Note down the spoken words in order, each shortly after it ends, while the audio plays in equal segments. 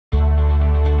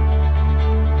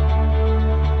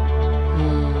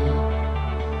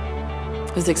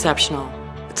was exceptional.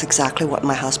 It's exactly what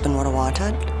my husband would have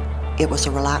wanted. It was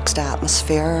a relaxed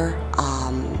atmosphere.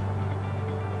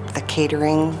 The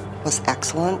catering was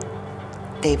excellent.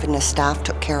 David and his staff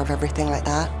took care of everything like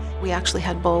that. We actually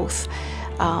had both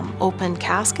open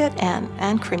casket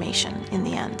and cremation in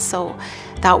the end. So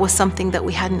that was something that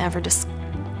we hadn't ever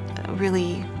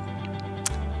really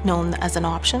known as an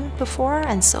option before,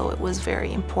 and so it was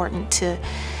very important to,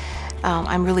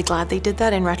 I'm really glad they did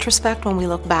that in retrospect when we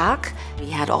look back. We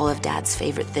had all of Dad's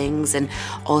favorite things and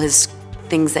all his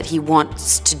things that he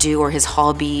wants to do, or his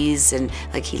hobbies, and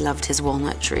like he loved his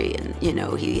walnut tree, and you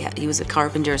know, he was a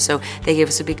carpenter, so they gave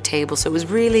us a big table. So it was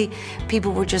really,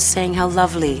 people were just saying how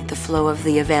lovely the flow of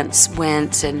the events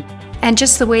went, and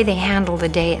just the way they handle the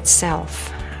day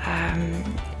itself.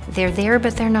 They're there,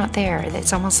 but they're not there.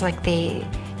 It's almost like you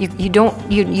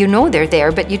know they're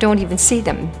there, but you don't even see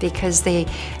them, because they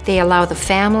allow the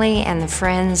family and the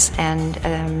friends and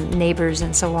neighbors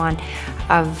and so on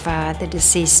of the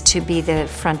deceased to be the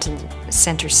front and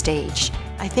center stage.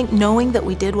 I think knowing that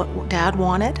we did what Dad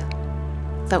wanted,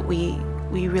 that we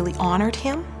really honored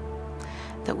him,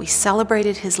 that we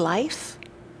celebrated his life,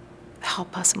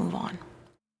 helped us move on.